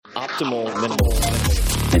optimal minimal.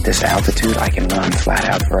 At this altitude, I can run flat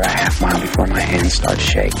out for a half mile before my hands start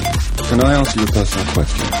shaking. Can I ask you a personal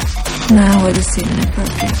question? Now would seem an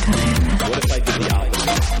appropriate time. What if I did the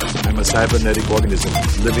opposite? I'm a cybernetic organism,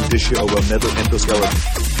 living tissue over metal endoskeleton.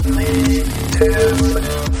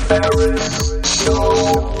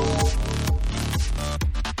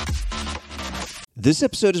 This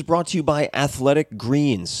episode is brought to you by Athletic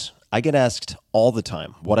Greens. I get asked all the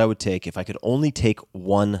time what I would take if I could only take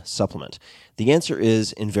one supplement. The answer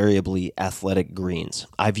is invariably Athletic Greens.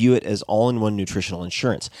 I view it as all-in-one nutritional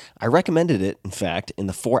insurance. I recommended it, in fact, in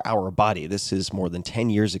the 4-Hour Body. This is more than 10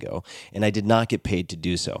 years ago, and I did not get paid to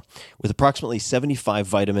do so. With approximately 75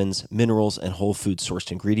 vitamins, minerals, and whole food sourced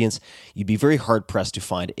ingredients, you'd be very hard-pressed to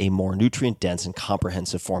find a more nutrient-dense and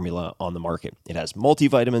comprehensive formula on the market. It has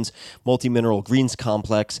multivitamins, multi-mineral greens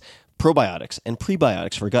complex, probiotics and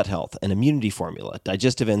prebiotics for gut health, an immunity formula,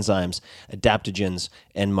 digestive enzymes, adaptogens,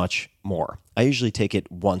 and much more. I usually take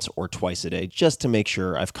it once or twice a day just to make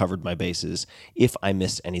sure I've covered my bases if I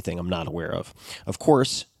missed anything I'm not aware of. Of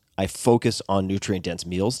course, I focus on nutrient-dense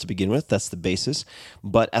meals to begin with. That's the basis.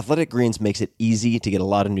 But Athletic Greens makes it easy to get a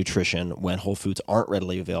lot of nutrition when whole foods aren't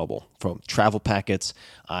readily available. From travel packets,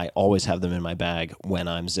 I always have them in my bag when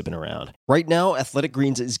I'm zipping around. Right now, Athletic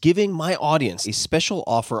Greens is giving my audience a special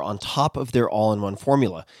offer on top of their all-in-one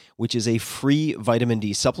formula, which is a free vitamin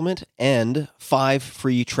D supplement and 5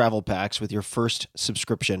 free travel packs with your first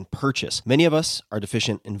subscription purchase. Many of us are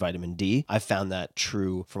deficient in vitamin D. I've found that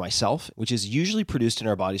true for myself, which is usually produced in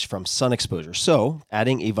our bodies from sun exposure. So,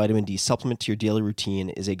 adding a vitamin D supplement to your daily routine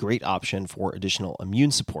is a great option for additional immune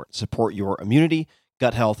support. Support your immunity,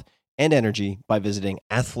 gut health, and energy by visiting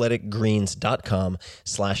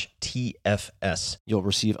athleticgreens.com/TFS. You'll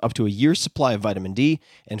receive up to a year's supply of vitamin D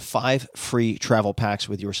and 5 free travel packs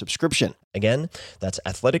with your subscription. Again, that's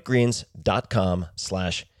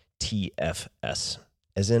athleticgreens.com/TFS,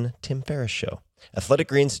 as in Tim Ferriss Show.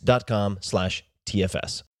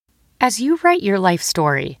 athleticgreens.com/TFS. As you write your life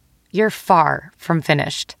story, you're far from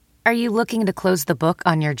finished. Are you looking to close the book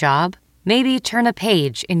on your job? Maybe turn a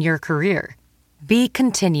page in your career? Be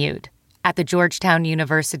continued at the Georgetown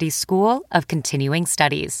University School of Continuing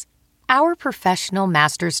Studies. Our professional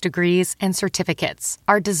master's degrees and certificates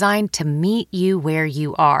are designed to meet you where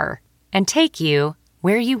you are and take you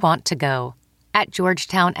where you want to go. At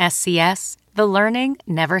Georgetown SCS, the learning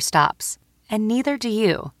never stops, and neither do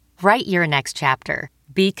you. Write your next chapter.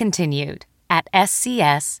 Be continued at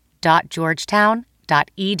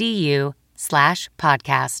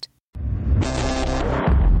scs.georgetown.edu/podcast.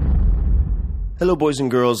 Hello, boys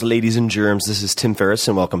and girls, ladies and germs. This is Tim Ferriss,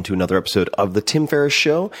 and welcome to another episode of The Tim Ferriss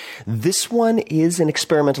Show. This one is an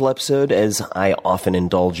experimental episode, as I often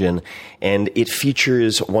indulge in, and it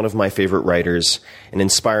features one of my favorite writers, an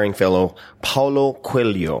inspiring fellow, Paulo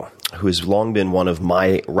Coelho, who has long been one of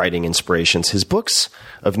my writing inspirations. His books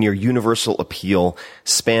of near universal appeal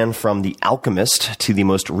span from The Alchemist to the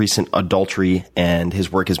most recent Adultery, and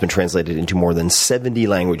his work has been translated into more than 70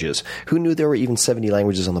 languages. Who knew there were even 70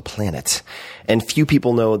 languages on the planet? And few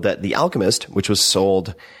people know that The Alchemist, which was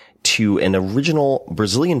sold to an original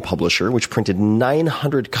Brazilian publisher, which printed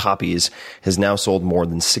 900 copies, has now sold more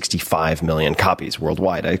than 65 million copies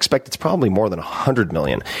worldwide. I expect it's probably more than 100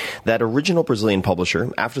 million. That original Brazilian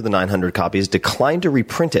publisher, after the 900 copies, declined to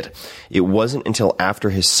reprint it. It wasn't until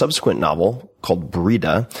after his subsequent novel, called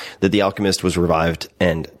Brida, that The Alchemist was revived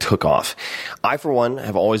and took off. I, for one,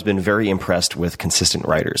 have always been very impressed with consistent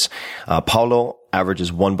writers. Paulo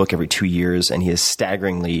averages one book every 2 years, and he is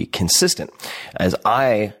staggeringly consistent. As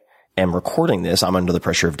I am recording this, I'm under the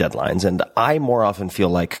pressure of deadlines, and I more often feel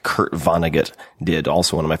like Kurt Vonnegut did,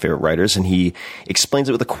 also one of my favorite writers, and he explains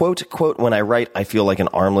it with a quote, "When I write, I feel like an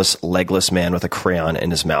armless, legless man with a crayon in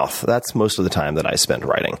his mouth." That's most of the time that I spend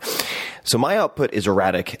writing. So my output is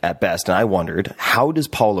erratic at best, and I wondered, how does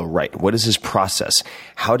Paulo write? What is his process?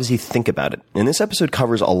 How does he think about it? And this episode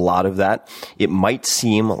covers a lot of that. It might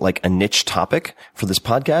seem like a niche topic for this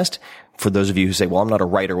podcast, for those of you who say, well, I'm not a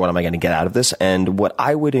writer, what am I going to get out of this? And what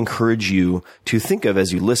I would encourage you to think of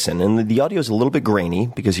as you listen, and the audio is a little bit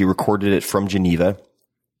grainy because he recorded it from Geneva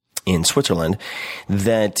in Switzerland,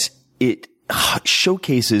 that it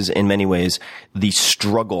showcases in many ways the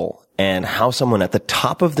struggle and how someone at the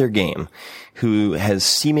top of their game who has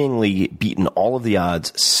seemingly beaten all of the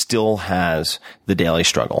odds, still has the daily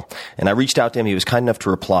struggle. And I reached out to him. He was kind enough to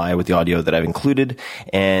reply with the audio that I've included,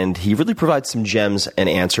 and he really provides some gems and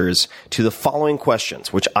answers to the following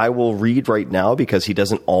questions, which I will read right now because he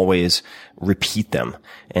doesn't always repeat them.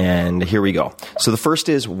 And here we go. So the first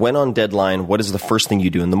is, when on deadline, what is the first thing you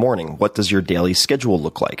do in the morning? What does your daily schedule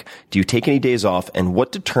look like? Do you take any days off? And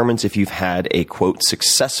what determines if you've had a, quote,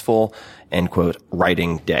 successful, end quote,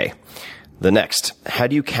 writing day? The next, how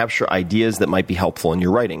do you capture ideas that might be helpful in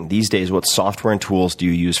your writing? These days, what software and tools do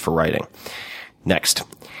you use for writing? Next,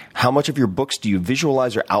 how much of your books do you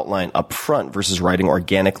visualize or outline up front versus writing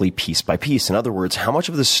organically piece by piece? In other words, how much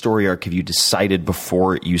of the story arc have you decided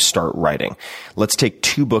before you start writing? Let's take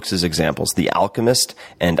 2 books as examples, The Alchemist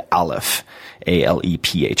and Aleph,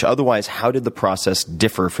 A-L-E-P-H. Otherwise, how did the process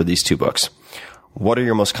differ for these 2 books? What are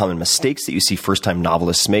your most common mistakes that you see first-time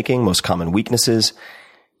novelists making, most common weaknesses?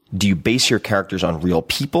 Do you base your characters on real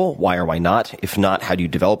people? Why or why not? If not, how do you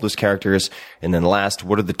develop those characters? And then last,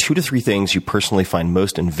 what are the 2 to 3 things you personally find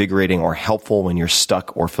most invigorating or helpful when you're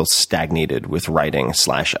stuck or feel stagnated with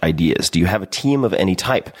writing/ideas? Do you have a team of any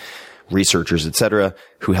type, researchers, etc.,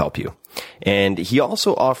 who help you? And he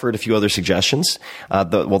also offered a few other suggestions.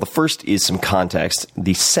 The first is some context.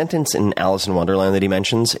 The sentence in Alice in Wonderland that he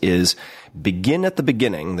mentions is, begin at the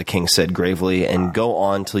beginning, the king said gravely, and go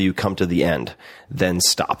on till you come to the end. Then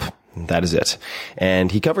stop. That is it.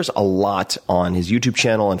 And he covers a lot on his YouTube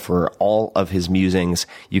channel, and for all of his musings,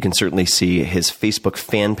 you can certainly see his Facebook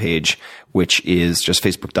fan page, which is just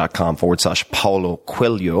facebook.com/Paulo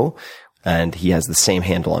Coelho. And he has the same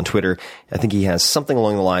handle on Twitter. I think he has something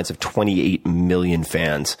along the lines of 28 million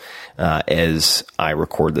fans as I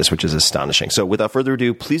record this, which is astonishing. So without further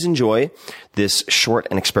ado, please enjoy this short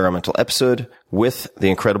and experimental episode with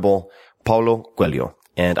the incredible Paulo Coelho.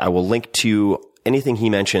 And I will link to anything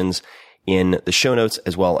he mentions in the show notes,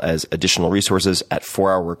 as well as additional resources at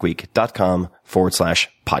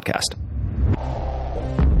 4hourworkweek.com/podcast.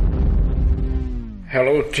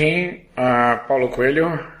 Hello, team. Paulo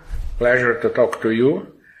Coelho. Pleasure to talk to you.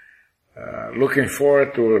 Looking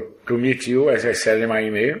forward to meet you, as I said in my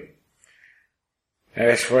email.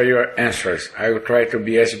 As for your answers, I will try to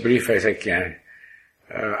be as brief as I can.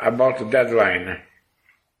 About the deadline,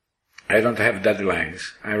 I don't have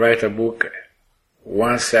deadlines. I write a book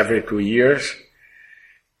once every 2 years,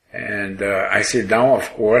 and I sit down,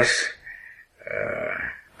 of course.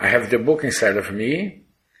 I have the book inside of me,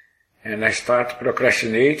 and I start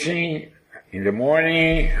procrastinating. In the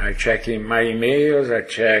morning, I check in my emails, I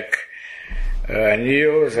check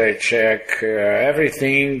news, I check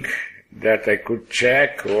everything that I could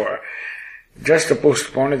check, or just to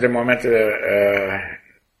postpone the moment to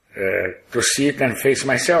sit and face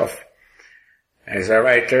myself as a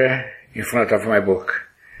writer in front of my book.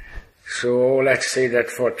 So let's say that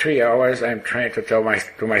for 3 hours I'm trying to tell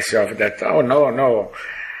to myself that, oh no,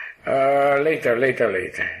 later.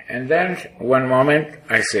 And then one moment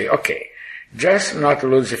I say, okay, just not to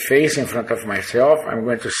lose the face in front of myself, I'm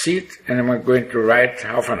going to sit and I'm going to write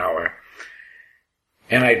half an hour.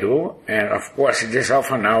 And I do, and of course this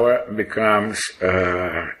half an hour becomes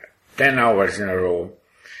 10 hours in a row.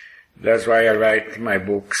 That's why I write my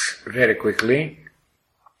books very quickly,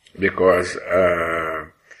 because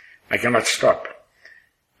I cannot stop.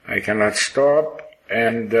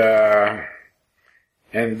 And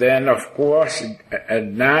then of course at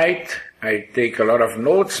night I take a lot of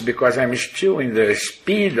notes, because I'm still in the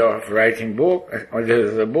speed of writing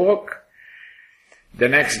the book. The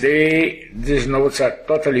next day, these notes are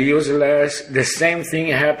totally useless. The same thing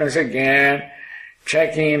happens again.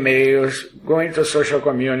 Checking emails, going to social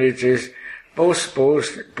communities,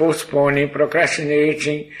 postponing,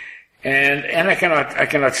 procrastinating, and I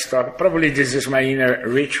cannot stop. Probably this is my inner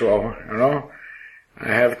ritual, you know. I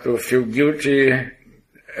have to feel guilty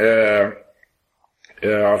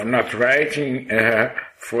of not writing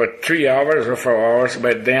for 3 hours or 4 hours,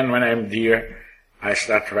 but then when I'm there, I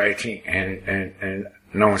start writing and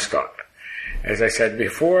non-stop. As I said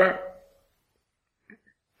before,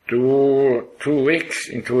 in 2 weeks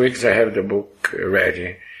I have the book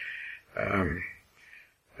ready.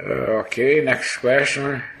 Okay, next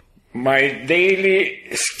question. My daily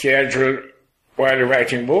schedule while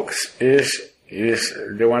writing books is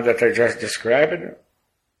the one that I just described.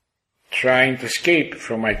 Trying to escape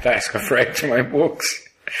from my task of writing my books.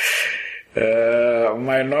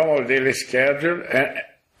 My normal daily schedule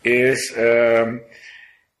is in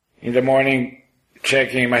the morning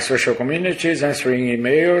checking my social communities, answering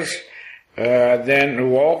emails, then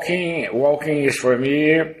walking. Walking is for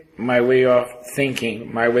me my way of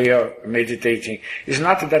thinking, my way of meditating. It's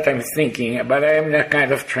not that I'm thinking, but I am in a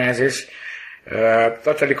kind of trances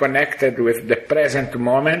totally connected with the present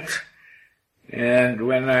moment. And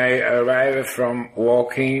when I arrive from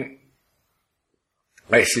walking,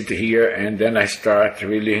 I sit here and then I start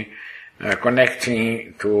really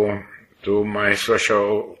connecting to my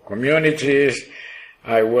social communities.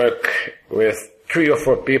 I work with 3 or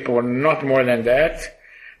 4 people, not more than that.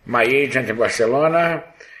 My agent in Barcelona,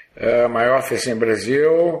 my office in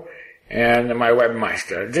Brazil, and my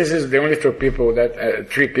webmaster. This is the only 3 people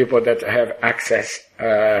that have access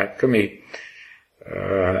to me.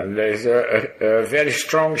 There's a very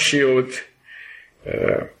strong shield,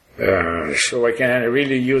 so I can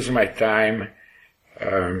really use my time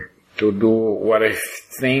to do what I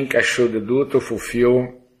think I should do to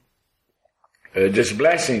fulfill this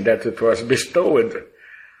blessing that it was bestowed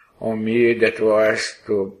on me, that was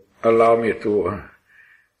to allow me to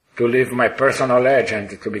live my personal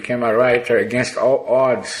legend, to become a writer against all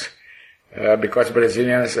odds, because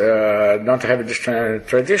Brazilians don't have this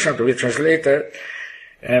tradition to be translated,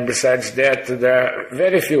 and besides that, there are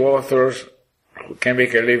very few authors who can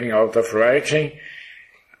make a living out of writing,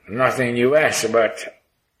 not in the U.S.,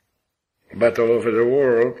 but all over the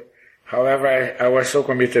world. However, I was so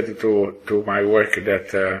committed to my work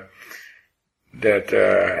that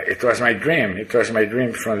it was my dream. It was my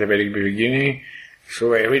dream from the very beginning.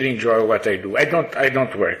 So I really enjoy what I do. I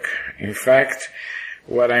don't work. In fact,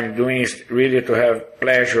 what I'm doing is really to have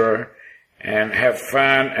pleasure and have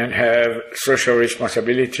fun and have social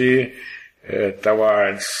responsibility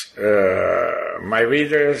towards my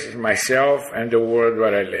readers, myself, and the world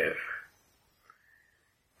where I live.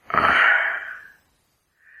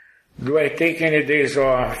 Do I take any days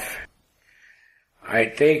off? I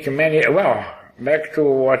take many. Well, back to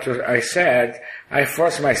what I said, I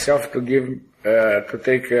force myself to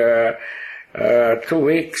take 2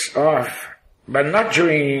 weeks off, but not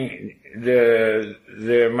during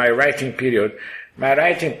my writing period. My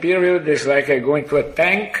writing period is like I go into a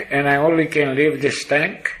tank, and I only can leave this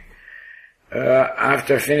tank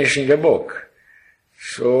after finishing the book.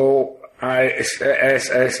 So,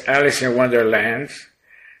 as Alice in Wonderland,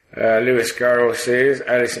 Lewis Carroll says,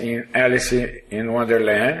 Alice in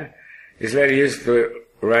Wonderland, it's very easy to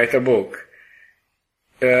write a book.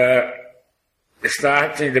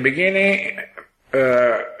 Start in the beginning,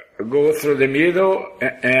 go through the middle,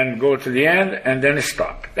 and go to the end, and then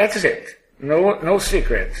stop. That's it. No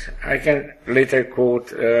secrets. I can later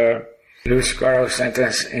quote Lewis Carroll's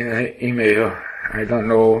sentence in an email. I don't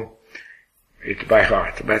know it by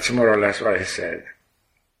heart, but it's more or less what I said.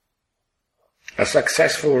 A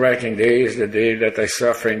successful writing day is the day that I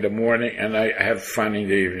suffer in the morning and I have fun in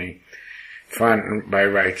the evening. Fun by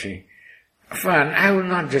writing. Fun, I will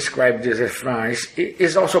not describe this as fun.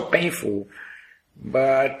 It's also painful,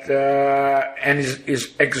 but and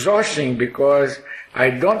is exhausting because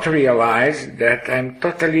I don't realize that I'm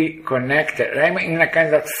totally connected. I'm in a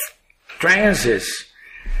kind of trances.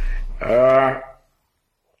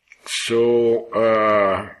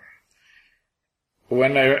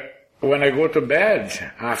 When I go to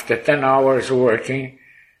bed after 10 hours working,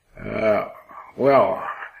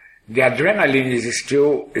 the adrenaline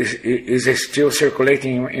is still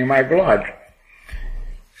circulating in my blood.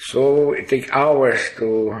 So it takes hours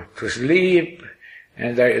to sleep,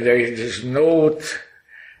 and there is this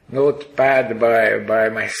notepad by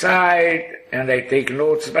my side, and I take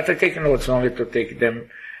notes, but I take notes only to take them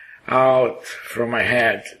out from my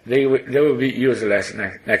head. They will be useless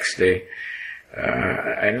next day.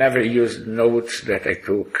 I never used notes that I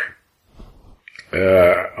took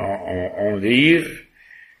on leave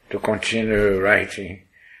to continue writing.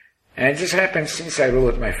 And this happened since I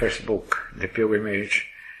wrote my first book, The Pilgrimage.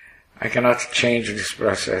 I cannot change this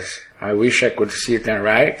process. I wish I could sit and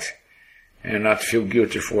write and not feel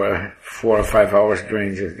guilty for 4 or 5 hours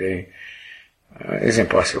during the day. It's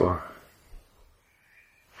impossible.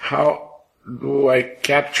 How do I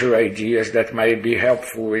capture ideas that might be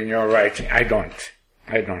helpful in your writing? I don't.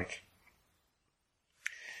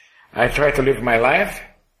 I try to live my life.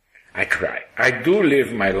 I do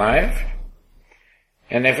live my life.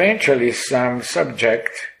 And eventually some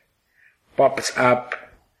subject pops up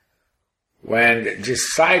when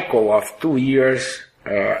this cycle of 2 years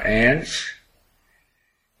ends.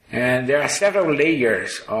 And there are several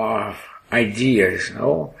layers of ideas,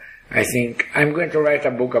 I think, I'm going to write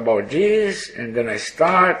a book about this, and then I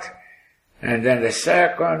start, and then the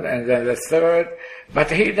second, and then the third. But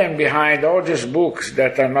hidden behind all these books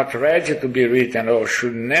that are not ready to be written or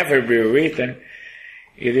should never be written,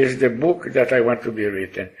 it is the book that I want to be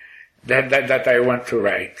written, that I want to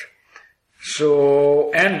write. So,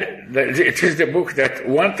 and it is the book that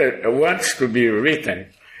wants to be written.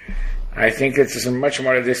 I think it's much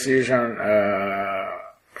more a decision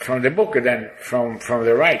from the book than from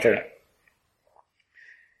the writer.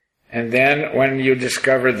 And then when you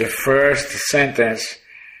discover the first sentence,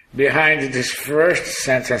 behind this first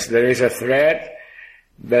sentence there is a thread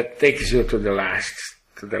that takes you to the last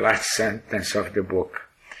sentence of the book.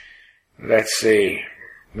 Let's say,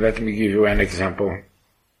 let me give you an example.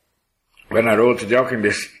 When I wrote The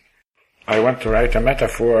Alchemist, I want to write a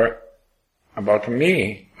metaphor about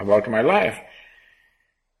me, about my life.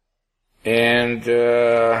 And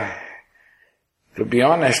to be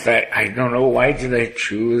honest, I don't know why did I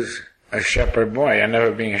choose a shepherd boy. I've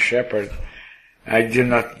never been a shepherd. I did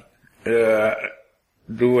not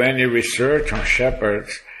do any research on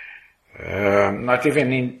shepherds, not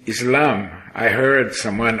even in Islam. I heard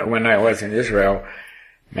someone, when I was in Israel,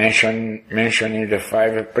 mentioning the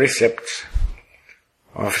 5 precepts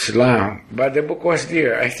of Islam. But the book was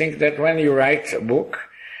there. I think that when you write a book,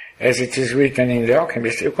 as it is written in The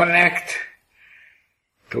Alchemist, you connect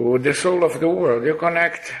to the soul of the world. You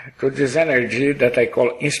connect to this energy that I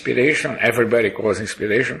call inspiration. Everybody calls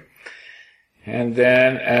inspiration. And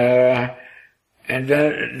then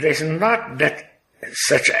there's not that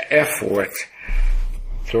such effort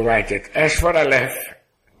to write it. As for Aleph,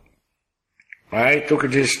 I took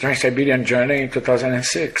this Trans-Siberian journey in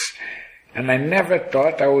 2006, and I never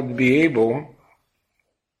thought I would be able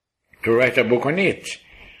to write a book on it.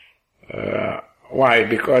 Why?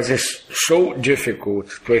 Because it's so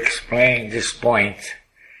difficult to explain this point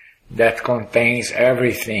that contains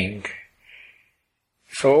everything.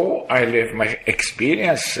 So I lived my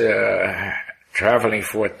experience traveling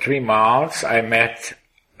for 3 months. I met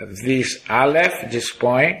this Aleph, this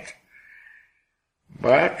point,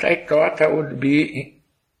 but I thought I would be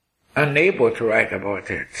unable to write about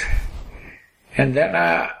it. And then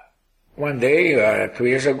one day, 2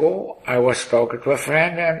 years ago, I was talking to a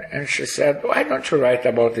friend, and she said, "Why don't you write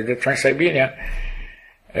about the Trans-Siberian?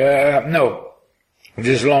 No,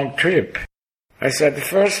 this long trip." I said,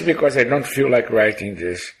 first, because I don't feel like writing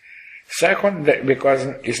this. Second, because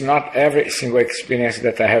it's not every single experience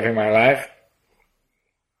that I have in my life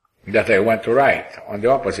that I want to write. On the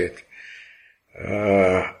opposite.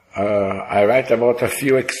 I write about a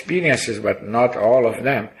few experiences, but not all of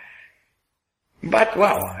them. But,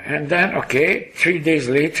 well, and then, 3 days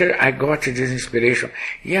later, I got this inspiration.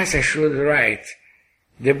 Yes, I should write.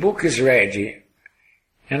 The book is ready.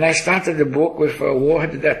 And I started the book with a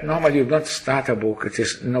word that normally you don't start a book. It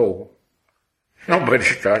is no. Nobody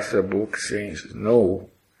starts a book saying no.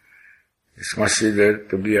 It's considered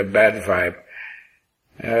to be a bad vibe.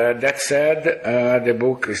 That said, the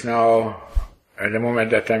book is now, at the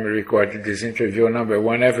moment that I'm recording this interview,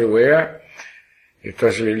 #1 everywhere. It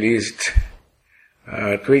was released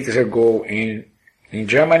 2 weeks ago in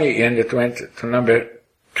Germany, and it went to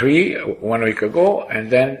 #3 1 week ago, and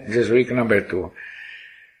then this week #2.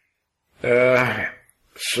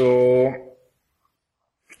 So,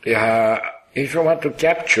 if you want to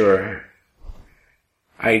capture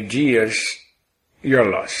ideas, you're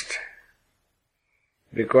lost.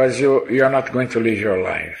 Because you're not going to live your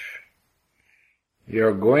life.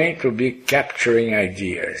 You're going to be capturing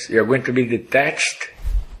ideas. You're going to be detached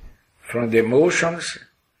from the emotions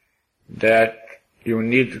that you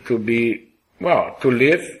need to be, to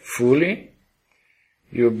live fully.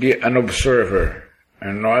 You'll be an observer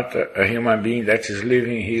and not a human being that is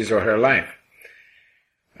living his or her life.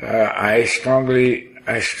 I strongly,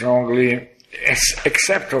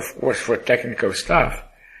 except of course for technical stuff,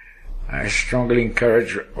 I strongly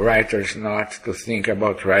encourage writers not to think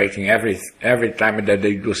about writing every time that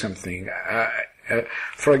they do something.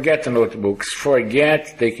 Forget notebooks,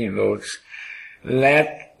 forget taking notes.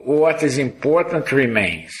 Let what is important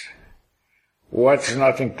remains. What's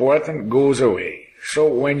not important goes away. So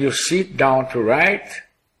when you sit down to write,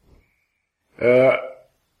 there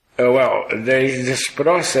is this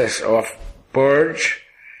process of purge,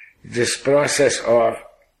 this process of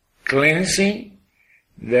cleansing,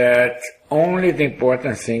 that only the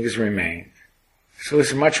important things remain. So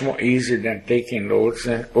it's much more easy than taking notes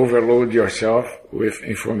and overload yourself with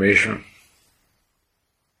information.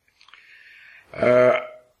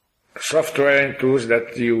 Software and tools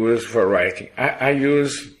that you use for writing. I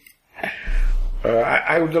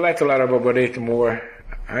would like to elaborate more.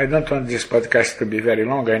 I don't want this podcast to be very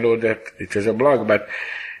long. I know that it is a blog, but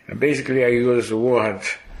basically I use Word,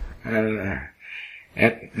 and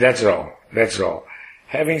that's all. That's all.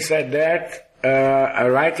 Having said that, a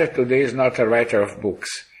writer today is not a writer of books.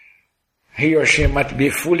 He or she must be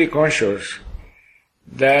fully conscious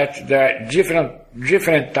that there are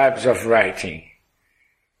different types of writing.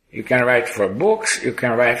 You can write for books, you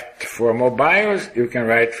can write for mobiles, you can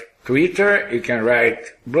write Twitter, you can write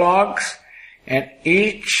blogs, and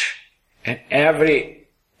each and every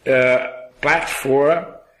platform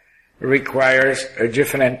requires a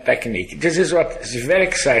different technique. This is what is very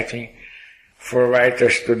exciting for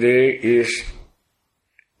writers today, is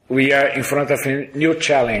we are in front of a new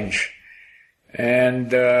challenge,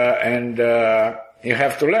 and you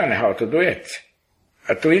have to learn how to do it.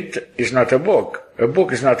 A tweet is not a book. A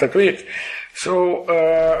book is not a tweet. So,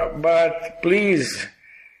 but please,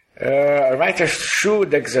 writers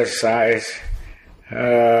should exercise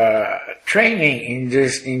training in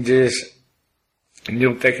this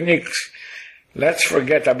new techniques. Let's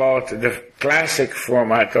forget about the classic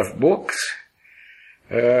format of books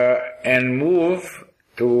and move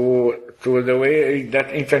to the way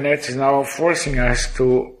that internet is now forcing us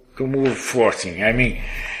to move.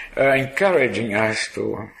 Encouraging us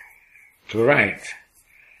to write.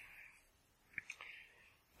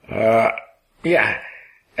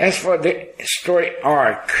 As for the story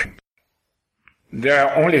arc, there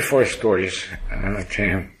are only 4 stories.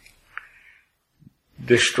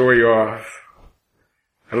 The story of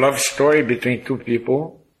a love story between 2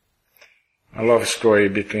 people, a love story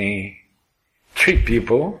between 3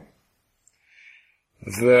 people,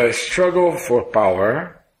 the struggle for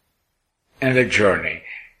power, and the journey.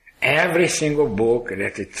 Every single book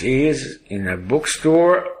that it is in a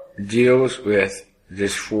bookstore deals with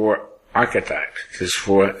these 4 archetypes, these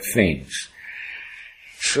 4 themes.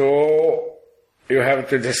 So you have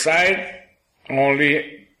to decide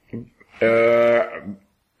only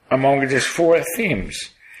among these 4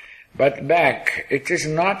 themes. But back, it is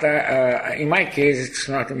not, in my case, it's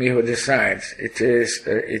not me who decides. It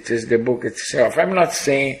is the book itself. I'm not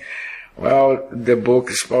saying, well, the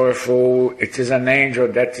book is powerful, it is an angel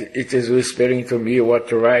that it is whispering to me what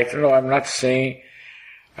to write. No, I'm not saying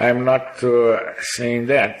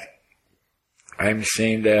that. I'm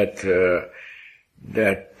saying that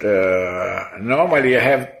normally I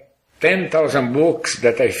have 10,000 books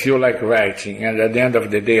that I feel like writing, and at the end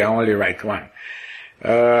of the day I only write 1.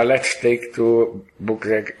 Let's take 2 books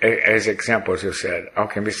as examples, you said.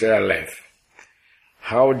 Alchemist and Aleph.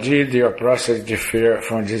 How did your process differ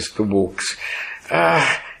from these 2 books?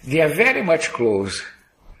 They are very much close.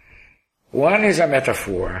 One is a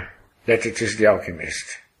metaphor, that it is The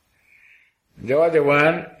Alchemist. The other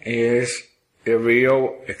one is a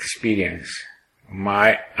real experience,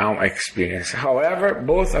 my own experience. However,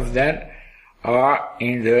 both of them are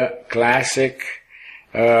in the classic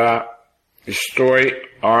story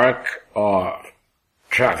arc of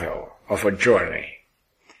travel, of a journey.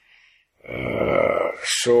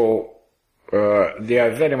 So they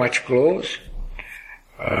are very much close.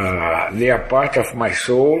 They are part of my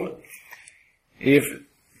soul. If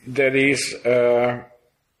there is, I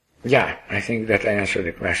think that I answered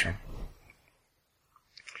the question.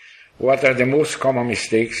 What are the most common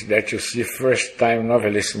mistakes that you see first-time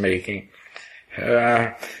novelists making?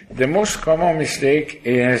 The most common mistake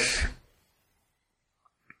is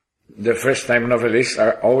the first-time novelists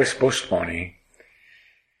are always postponing.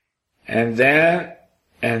 And then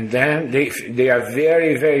they are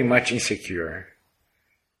very, very much insecure.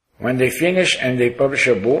 When they finish and they publish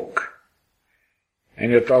a book,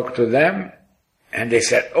 and you talk to them, and they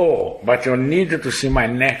said, "Oh, but you need to see my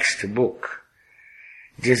next book."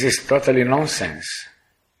 This is totally nonsense.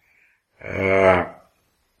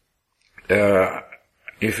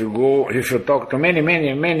 If you talk to many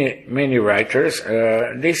writers,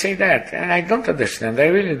 they say that, and I don't understand. I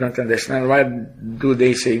really don't understand why do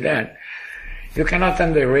they say that. You cannot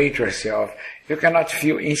underrate yourself. You cannot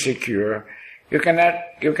feel insecure. You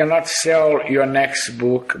cannot sell your next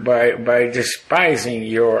book by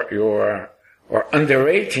despising or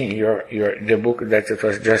underrating the book that it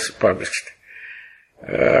was just published.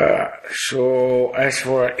 So as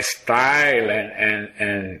for style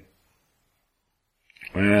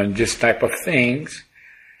and this type of things,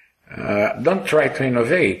 don't try to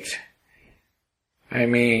innovate. I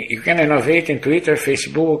mean, you can innovate in Twitter,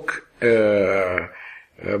 Facebook,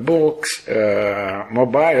 books,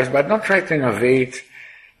 mobiles, but don't try to innovate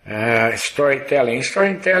storytelling.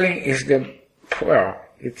 Storytelling is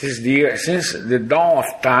it is there since the dawn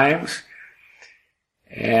of times,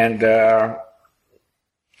 and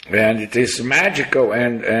it is magical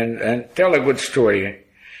and tell a good story.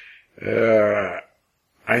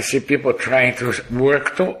 I see people trying to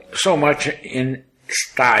work so much in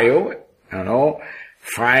style,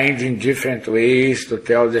 finding different ways to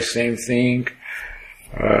tell the same thing.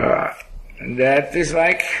 That is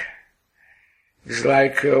it's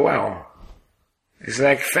like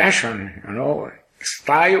fashion,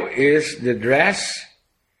 Style is the dress,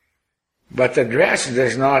 but the dress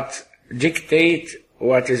does not dictate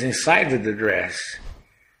what is inside the dress,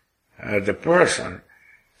 the person.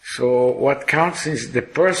 So what counts is the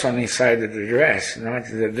person inside the dress, not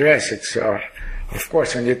the dress itself. Of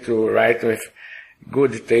course, you need to write with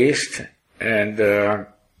good taste, and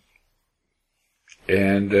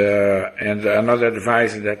another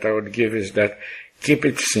advice that I would give is that keep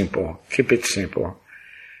it simple. Keep it simple.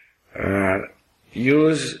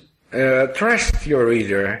 Trust your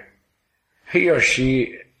reader. He or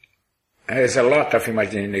she has a lot of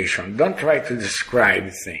imagination. Don't try to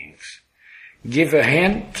describe things. Give a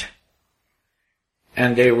hint,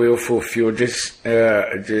 and they will fulfill this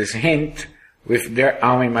hint with their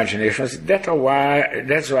own imaginations. That's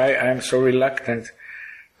why I'm so reluctant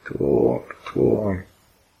to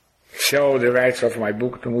sell the rights of my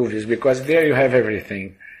book to movies, because there you have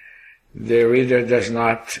everything. The reader does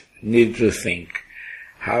not need to think.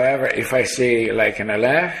 However, if I say, like in a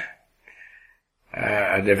laugh,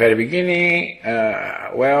 at the very beginning,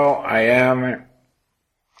 I am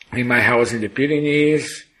in my house in the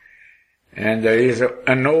Pyrenees, and there is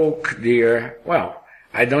an oak there. Well,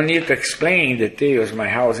 I don't need to explain details, my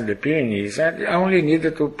house in the Pyrenees. I only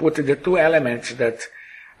needed to put the two elements that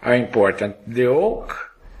are important. The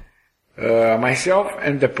oak, myself,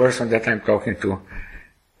 and the person that I'm talking to.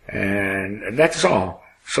 And that's all.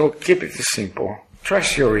 So keep it simple.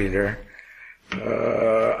 Trust your reader.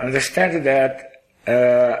 Understand that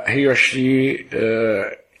he or she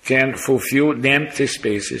can fulfill the empty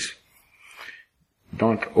spaces.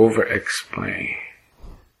 Don't over-explain.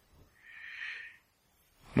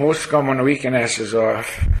 Most common weaknesses of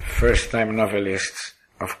first-time novelists,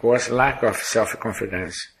 of course, lack of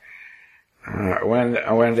self-confidence. When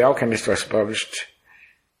The Alchemist was published,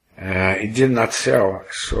 it did not sell,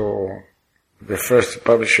 so the first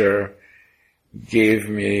publisher gave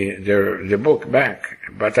me the book back.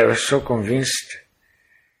 But I was so convinced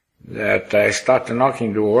that I started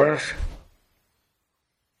knocking doors,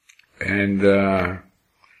 and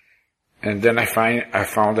then I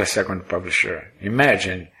found a second publisher.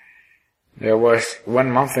 Imagine, there was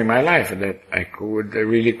 1 month in my life that I could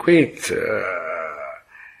really quit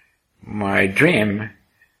my dream,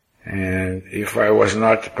 and if I was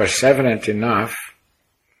not perseverant enough,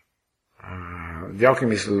 The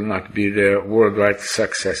Alchemist will not be the worldwide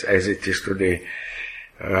success as it is today.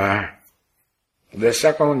 The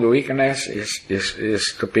second weakness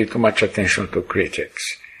is to pay too much attention to critics.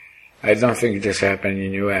 I don't think this happened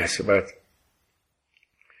in US, but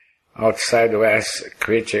outside US,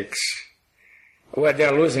 critics,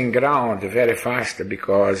 they're losing ground very fast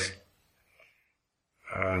because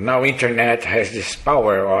now internet has this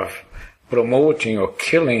power of promoting or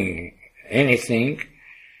killing anything,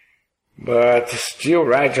 but still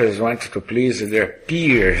writers want to please their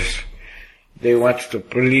peers. They want to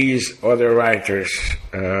please other writers.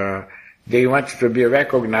 They want to be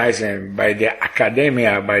recognized by the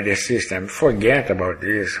academia, by the system. Forget about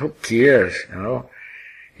this. Who cares?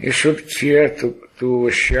 You should care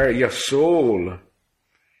to share your soul,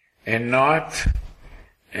 and not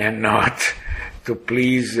to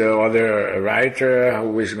please other writer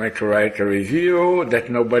who is going to write a review that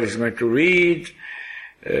nobody's going to read.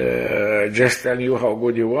 Just tell you how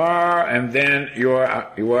good you are, and then you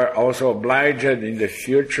are also obliged in the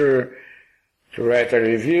future to write a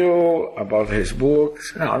review about his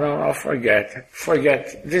books. No, forget.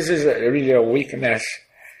 This is really a weakness.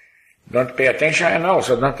 Don't pay attention, and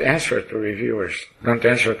also don't answer to reviewers. Don't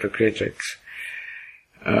answer to critics.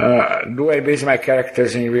 Do I base my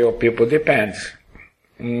characters in real people? Depends.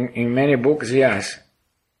 In many books, yes.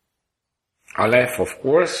 Aleph, of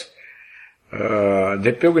course.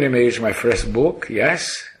 The Pilgrimage, my first book,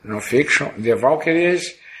 yes. No fiction. The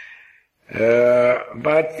Valkyries.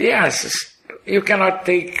 But yes, you cannot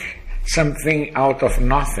take something out of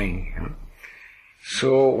nothing.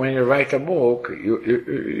 So when you write a book,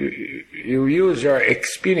 you use your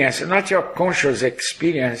experience, not your conscious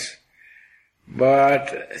experience,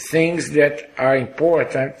 but things that are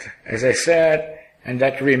important, as I said, and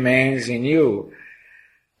that remains in you.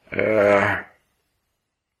 And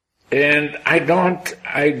I don't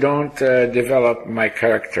develop my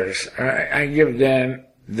characters. I give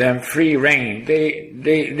them free rein.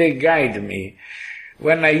 They guide me.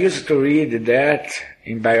 When I used to read that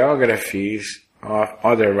in biographies of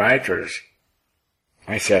other writers,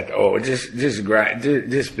 I said,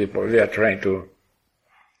 these people, they are trying to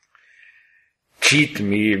cheat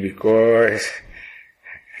me, because,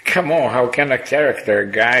 come on, how can a character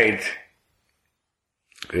guide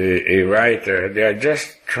a writer? They are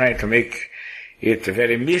just trying to make it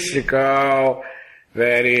very mystical,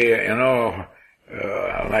 very,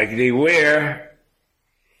 like they were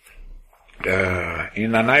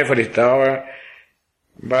in an ivory tower,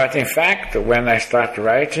 But in fact, when I start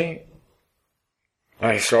writing,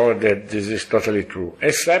 I saw that this is totally true.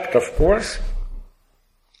 Except, of course,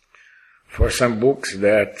 for some books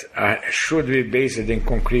that should be based in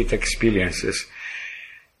concrete experiences.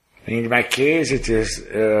 In my case, it is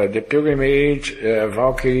The Pilgrimage,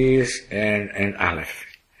 Valkyries, and Aleph.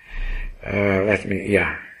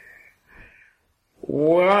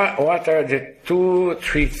 What are the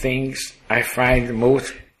 2-3 things I find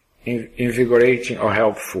most invigorating or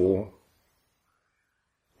helpful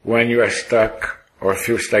when you are stuck or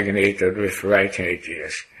feel stagnated with writing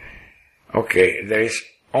ideas? Okay, there is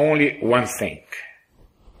only one thing.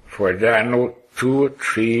 For there are no 2,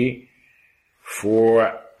 3,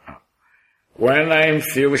 4. When I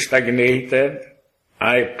feel stagnated,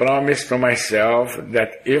 I promise to myself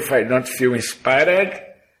that if I don't feel inspired,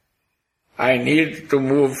 I need to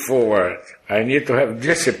move forward. I need to have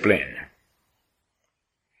discipline.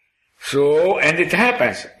 So, and it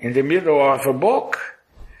happens in the middle of a book.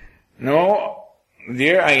 No,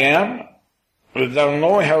 there I am, without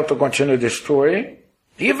knowing how to continue the story,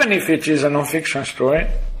 even if it is a non-fiction story.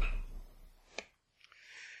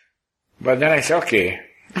 But then I say, okay,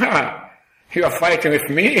 you are fighting with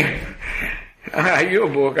me? You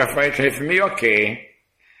book are fighting with me? Okay.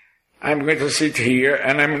 I'm going to sit here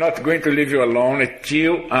and I'm not going to leave you alone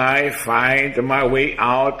until I find my way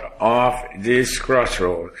out of this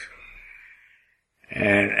crossroads.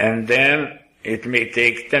 And then it may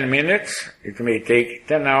take 10 minutes, it may take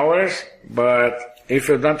 10 hours, but if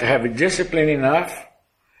you don't have discipline enough,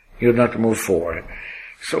 you don't move forward.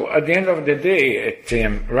 So at the end of the day,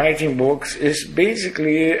 Tim, writing books is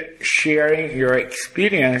basically sharing your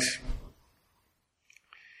experience,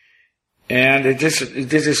 and this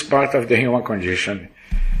is part of the human condition.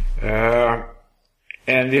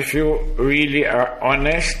 And if you really are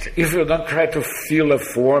honest, if you don't try to fill a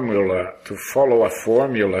formula, to follow a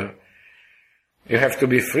formula, you have to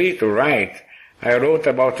be free to write. I wrote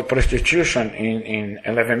about prostitution in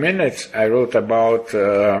 11 minutes. I wrote about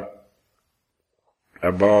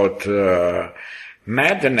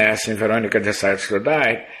madness in Veronica Decides to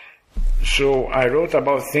Die. So I wrote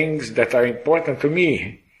about things that are important to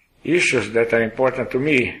me, issues that are important to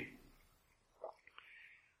me.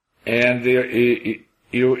 And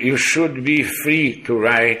you should be free to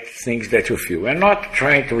write things that you feel, and not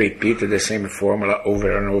trying to repeat the same formula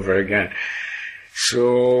over and over again.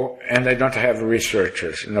 So, and I don't have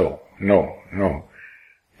researchers. No.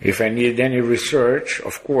 If I need any research,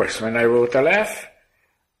 of course, when I wrote Aleph,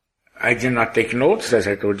 I did not take notes, as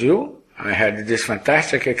I told you. I had this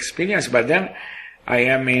fantastic experience, but then I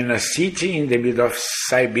am in a city in the middle of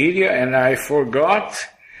Siberia, and I forgot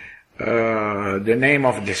the name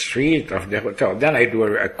of the street of the hotel. Then I do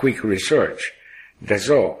a quick research. That's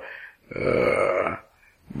all.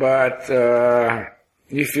 But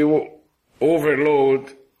if you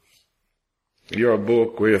overload your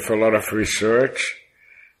book with a lot of research,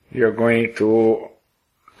 you're going to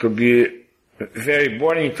be very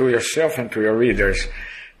boring to yourself and to your readers.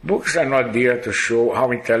 Books are not there to show how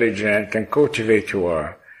intelligent and cultivated you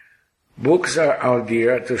are. Books are out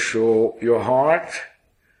there to show your heart,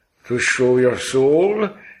 to show your soul,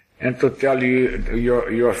 and to tell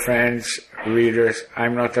your friends, readers,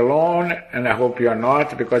 I'm not alone, and I hope you are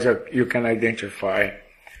not, because you can identify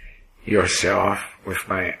yourself with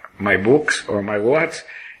my books or my words,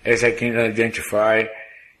 as I can identify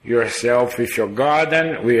yourself with your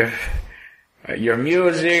garden, with your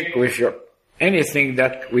music, with your anything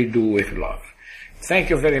that we do with love. Thank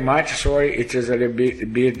you very much. Sorry, it is a little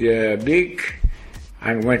bit big.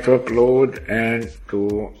 I'm going to upload and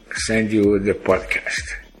to send you the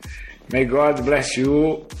podcast. May God bless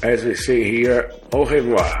you, as we say here, au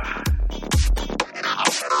revoir.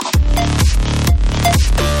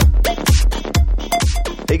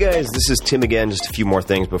 Hey guys, this is Tim again. Just a few more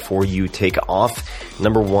things before you take off.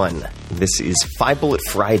 Number one, this is 5 Bullet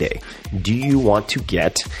Friday. Do you want to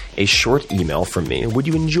get a short email from me? Would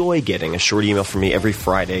you enjoy getting a short email from me every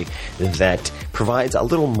Friday that provides a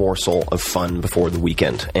little morsel of fun before the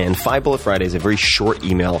weekend? And 5 Bullet Friday is a very short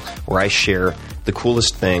email where I share the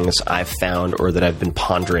coolest things I've found or that I've been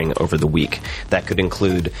pondering over the week. That could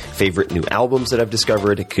include favorite new albums that I've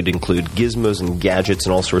discovered. It could include gizmos and gadgets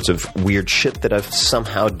and all sorts of weird shit that I've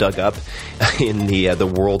somehow dug up in the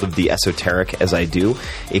world of the esoteric as I do.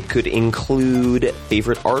 It could include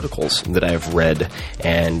favorite articles articles that I've read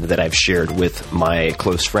and that I've shared with my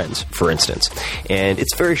close friends, for instance. And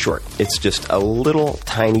it's very short. It's just a little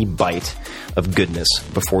tiny bite of goodness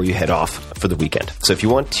before you head off for the weekend. So if you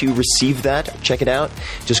want to receive that, check it out.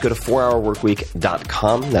 Just go to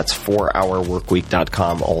 4hourworkweek.com. That's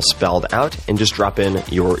 4hourworkweek.com, all spelled out, and just drop in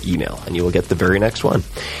your email, and you will get the very next one.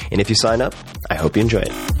 And if you sign up, I hope you enjoy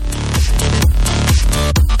it.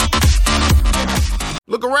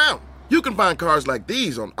 Look around. You can find cars like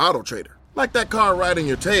these on AutoTrader, like that car riding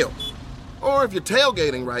your tail. Or if you're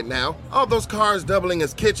tailgating right now, all those cars doubling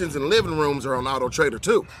as kitchens and living rooms are on AutoTrader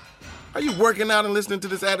too. Are you working out and listening to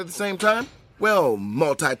this ad at the same time? Well,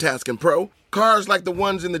 multitasking pro, cars like the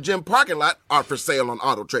ones in the gym parking lot are for sale on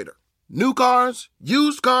AutoTrader. New cars,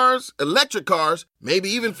 used cars, electric cars, maybe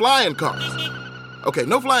even flying cars. Okay,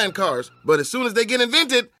 no flying cars, but as soon as they get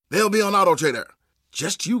invented, they'll be on AutoTrader.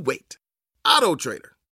 Just you wait. AutoTrader.